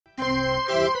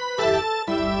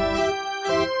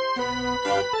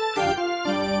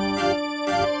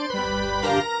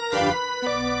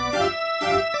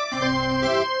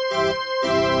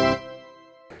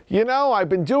You know, I've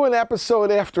been doing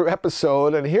episode after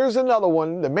episode, and here's another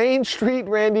one, the Main Street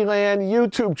Randyland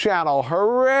YouTube channel.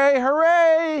 Hooray,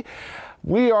 hooray!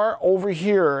 We are over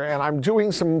here, and I'm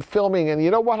doing some filming, and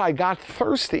you know what? I got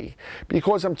thirsty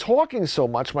because I'm talking so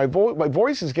much. My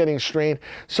voice is getting strained,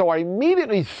 so I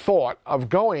immediately thought of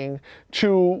going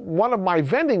to one of my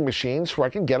vending machines where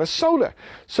I can get a soda.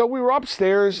 So we were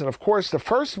upstairs, and of course, the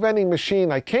first vending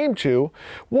machine I came to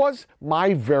was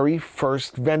my very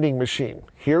first vending machine.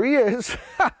 Here he is.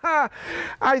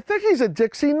 I think he's a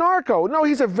Dixie Narco. No,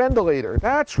 he's a Vendorlator.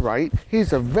 That's right.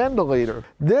 He's a Vendorlator.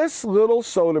 This little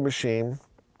soda machine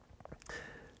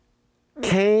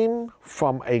came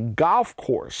from a golf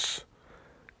course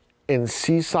in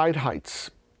Seaside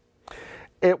Heights.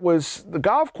 It was the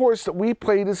golf course that we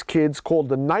played as kids called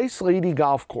the Nice Lady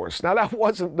Golf Course. Now, that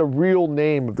wasn't the real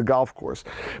name of the golf course,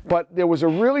 but there was a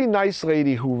really nice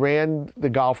lady who ran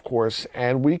the golf course,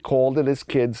 and we called it as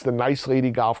kids the Nice Lady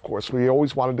Golf Course. We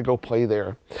always wanted to go play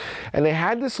there. And they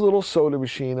had this little soda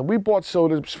machine, and we bought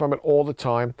sodas from it all the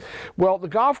time. Well, the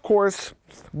golf course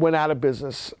went out of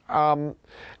business,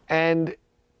 and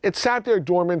it sat there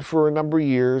dormant for a number of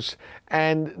years,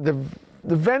 and the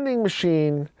vending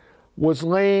machine was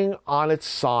laying on its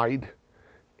side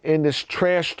in this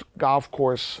trashed golf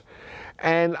course.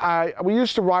 And we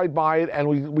used to ride by it, and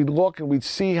we'd look and we'd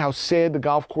see how sad the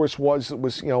golf course was. It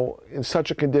was, you know, in such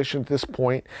a condition at this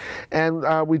point.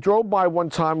 And we drove by one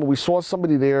time and we saw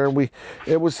somebody there, and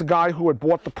it was the guy who had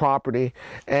bought the property.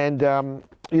 And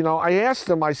you know, I asked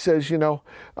him, I says, do you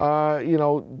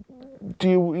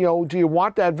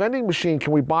want that vending machine?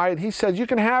 Can we buy it? He says, you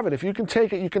can have it. If you can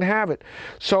take it, you can have it.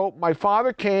 So my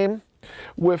father came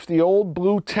with the old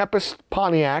blue Tempest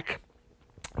Pontiac,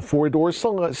 four-door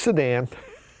sedan,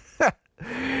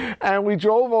 and we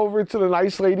drove over to the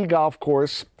Nice Lady Golf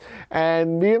Course.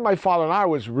 And me and my father, and I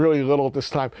was really little at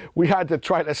this time, we had to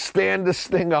try to stand this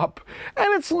thing up. And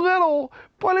it's little,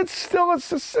 but it's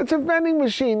a vending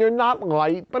machine. They're not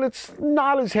light, but it's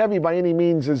not as heavy by any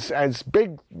means as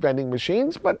big vending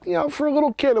machines. But, you know, for a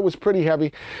little kid, it was pretty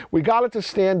heavy. We got it to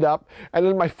stand up, and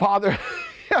then my father...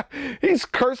 he's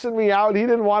cursing me out. He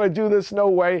didn't want to do this, no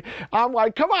way. I'm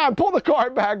like, come on, pull the car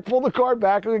back, pull the car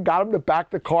back. And we got him to back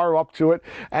the car up to it.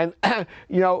 And,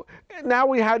 you know, now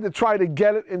we had to try to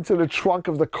get it into the trunk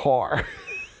of the car.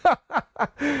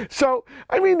 So,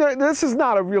 I mean, this is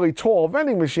not a really tall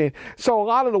vending machine, so a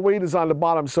lot of the weight is on the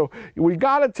bottom. So we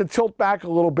got it to tilt back a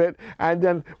little bit, and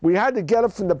then we had to get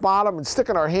it from the bottom and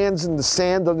sticking our hands in the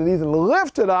sand underneath and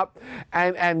lift it up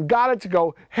and got it to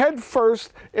go head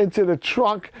first into the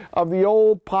trunk of the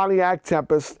old Pontiac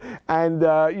Tempest, and,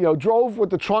 you know, drove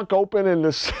with the trunk open and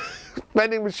this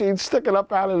vending machine sticking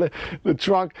up out of the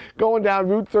trunk, going down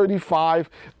Route 35,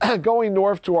 going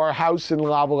north to our house in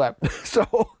Lavalette.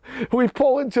 So we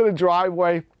pull into the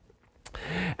driveway,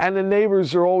 and the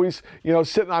neighbors are always, you know,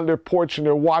 sitting on their porch, and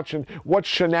they're watching what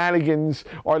shenanigans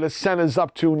are the Senna's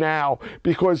up to now,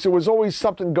 because there was always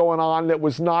something going on that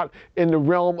was not in the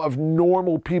realm of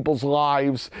normal people's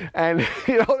lives. And,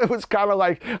 you know, it was kind of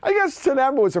like, I guess to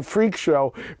them it was a freak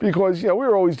show, because, you know, we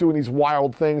were always doing these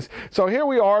wild things. So here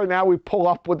we are, now we pull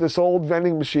up with this old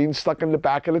vending machine stuck in the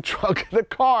back of the trunk of the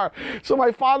car. So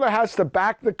my father has to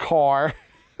back the car.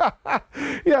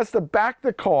 He has to back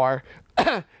the car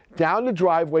down the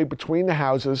driveway between the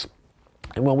houses.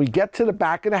 And when we get to the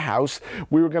back of the house,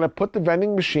 we were going to put the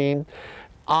vending machine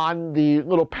on the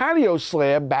little patio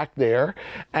slab back there,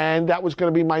 and that was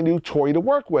going to be my new toy to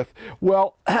work with.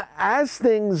 Well, as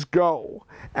things go,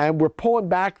 and we're pulling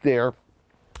back there,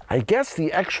 I guess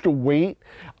the extra weight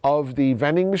of the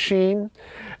vending machine,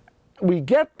 we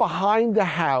get behind the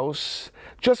house,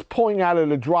 just pulling out of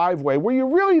the driveway, where you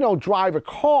really don't drive a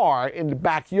car in the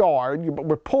backyard.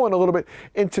 We're pulling a little bit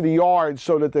into the yard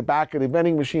so that the back of the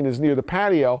vending machine is near the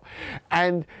patio,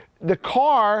 and the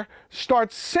car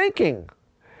starts sinking.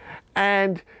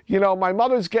 And, you know, my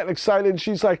mother's getting excited, and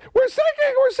she's like, we're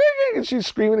sinking, we're sinking! And she's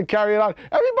screaming and carrying on,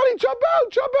 everybody jump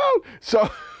out, jump out! So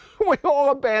we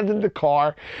all abandoned the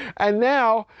car, and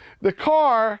now the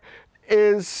car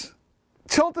is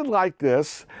tilted like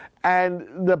this,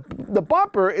 and the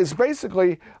bumper is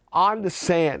basically on the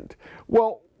sand.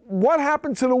 Well, what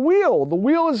happened to the wheel? The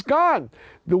wheel is gone.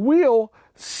 The wheel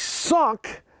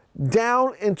sunk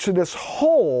down into this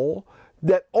hole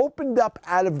that opened up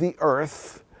out of the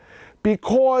earth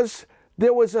because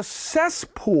there was a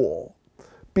cesspool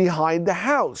behind the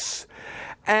house.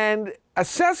 And a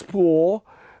cesspool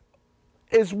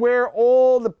is where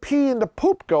all the pee and the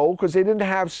poop go, because they didn't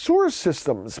have sewer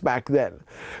systems back then.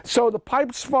 So the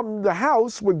pipes from the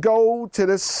house would go to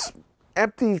this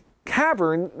empty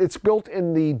cavern. It's built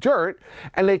in the dirt,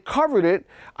 and they covered it,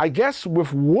 I guess,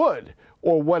 with wood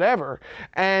or whatever.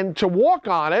 And to walk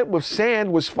on it with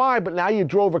sand was fine, but now you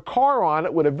drove a car on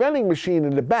it with a vending machine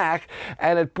in the back,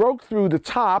 and it broke through the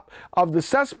top of the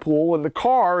cesspool, and the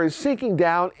car is sinking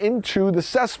down into the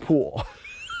cesspool.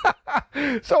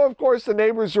 So, of course, the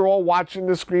neighbors are all watching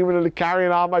this, screaming and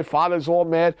carrying on. My father's all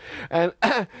mad. And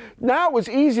now it was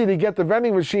easy to get the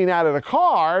vending machine out of the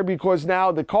car because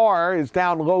now the car is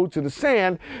down low to the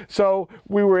sand. So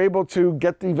we were able to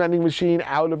get the vending machine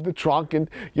out of the trunk and,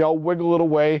 you know, wiggle it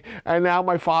away. And now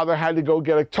my father had to go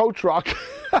get a tow truck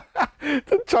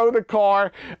to tow the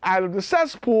car out of the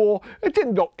cesspool. It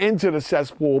didn't go into the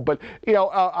cesspool, but, you know,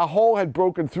 a hole had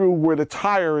broken through where the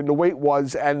tire and the weight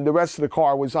was, and the rest of the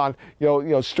car was on, you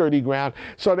know, sturdy ground.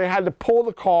 So they had to pull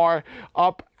the car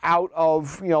up out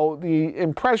of, you know, the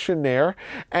impression there,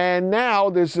 and now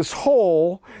there's this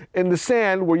hole in the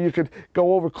sand where you could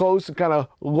go over close and kind of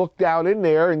look down in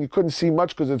there, and you couldn't see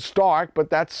much because it's dark,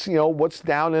 but that's, you know, what's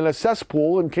down in a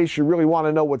cesspool. In case you really want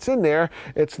to know what's in there,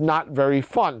 it's not very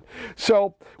fun.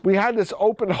 So we had this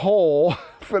open hole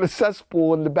for the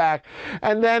cesspool in the back,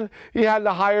 and then he had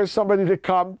to hire somebody to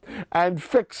come and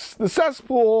fix the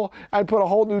cesspool and put a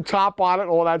whole new top on it,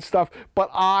 all that stuff. But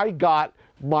I got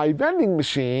my vending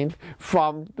machine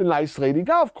from the Nice Lady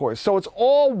Golf Course. So it's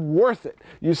all worth it.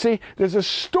 You see, there's a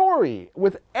story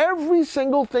with every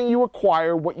single thing you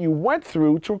acquire, what you went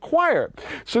through to acquire.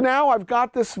 So now I've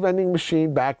got this vending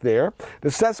machine back there.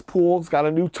 The cesspool's got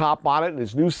a new top on it, and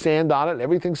there's new sand on it, and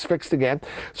everything's fixed again.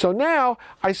 So now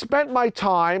I spent my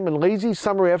time in lazy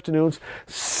summer afternoons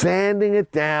sanding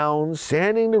it down,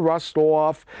 sanding the rust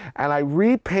off, and I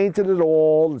repainted it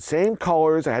all the same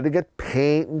colors. I had to get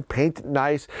paint and paint it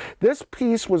nice. This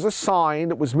piece was a sign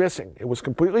that was missing. It was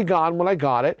completely gone when I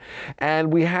got it,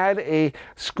 and we had a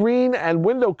screen and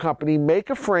window company make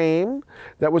a frame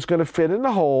that was going to fit in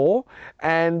the hole,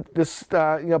 and this,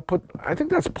 you know, I think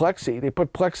that's plexi. They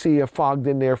put plexi fogged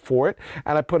in there for it,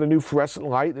 and I put a new fluorescent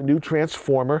light, a new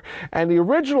transformer, and the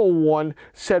original one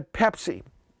said Pepsi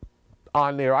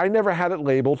on there. I never had it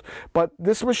labeled, but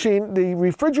this machine, the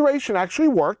refrigeration actually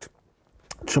worked,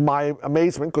 to my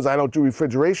amazement, because I don't do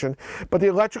refrigeration, but the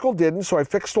electrical didn't, so I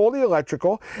fixed all the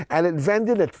electrical, and it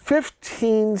vended at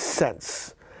 15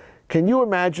 cents. Can you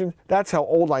imagine? That's how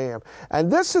old I am.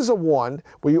 And this is a one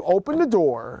where you open the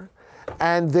door,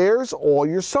 and there's all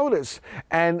your sodas.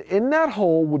 And in that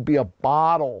hole would be a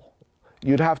bottle.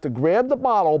 You'd have to grab the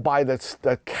bottle by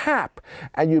the cap,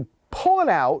 and you'd pull it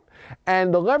out,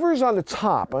 and the lever's on the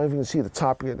top. I don't know if you can see the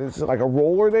top here. There's like a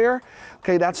roller there.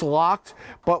 Okay, that's locked.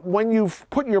 But when you've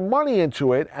put your money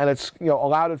into it and it's, you know,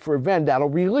 allowed it for a vend, that'll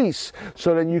release.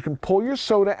 So then you can pull your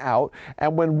soda out,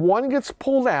 and when one gets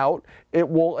pulled out, it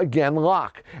will again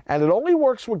lock. And it only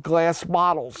works with glass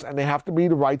bottles, and they have to be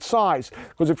the right size.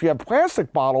 Because if you have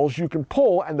plastic bottles, you can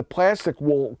pull and the plastic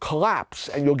will collapse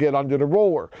and you'll get under the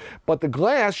roller. But the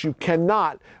glass, you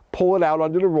cannot pull it out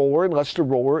under the roller unless the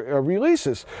roller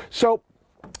releases. So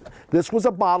this was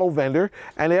a bottle vendor,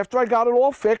 and after I got it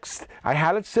all fixed, I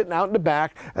had it sitting out in the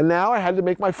back, and now I had to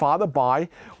make my father buy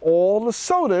all the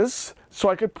sodas so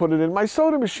I could put it in my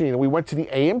soda machine. And we went to the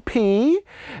A&P,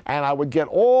 and I would get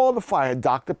all the I had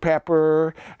Dr.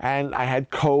 Pepper, and I had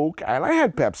Coke, and I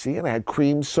had Pepsi, and I had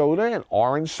cream soda and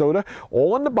orange soda,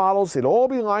 all in the bottles. They'd all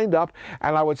be lined up,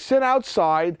 and I would sit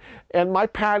outside in my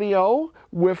patio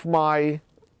with my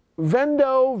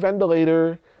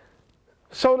Vendolator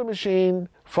soda machine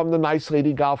from the Nice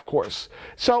Lady Golf Course.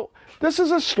 So this is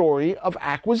a story of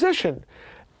acquisition.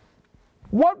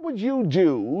 What would you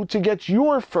do to get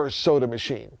your first soda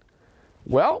machine?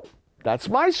 Well, that's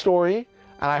my story,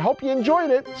 and I hope you enjoyed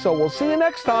it. So we'll see you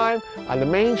next time on the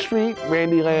Main Street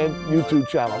Randyland YouTube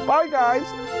channel. Bye, guys.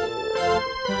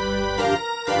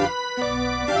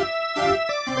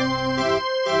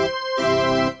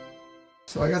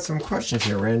 So I got some questions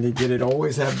here, Randy. Did it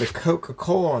always have the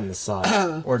Coca-Cola on the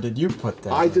side, or did you put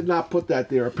that? I did not put that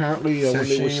there. Apparently, so when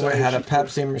they were she selling, had a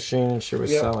Pepsi machine, and she was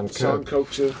selling Coke. Selling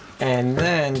Coke too. And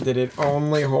then, did it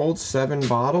only hold 7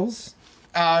 bottles?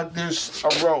 There's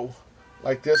a row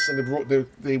like this, and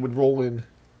they would roll in.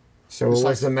 So what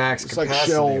was the max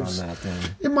capacity on that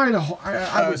thing? It might have.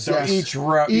 I would so guess.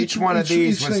 each one of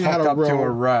these was hooked up to a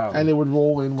row, and it would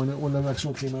roll in when the next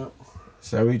one came out.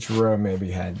 So each row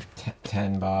maybe had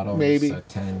 10 bottles. Maybe. So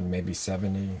 10, maybe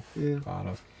 70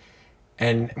 bottles.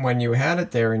 And when you had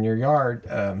it there in your yard,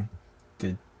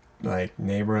 did like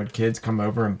neighborhood kids come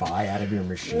over and buy out of your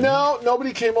machine? No,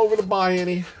 nobody came over to buy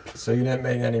any. So you didn't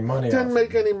make any money. Didn't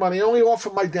make any money. Only off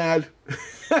of my dad.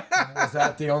 Was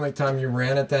that the only time you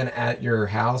ran it then at your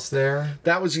house there?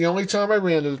 That was the only time I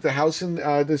ran it at the house in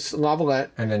this Lavalette.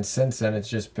 And then since then, it's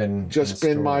just been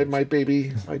My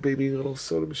baby little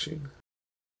soda machine.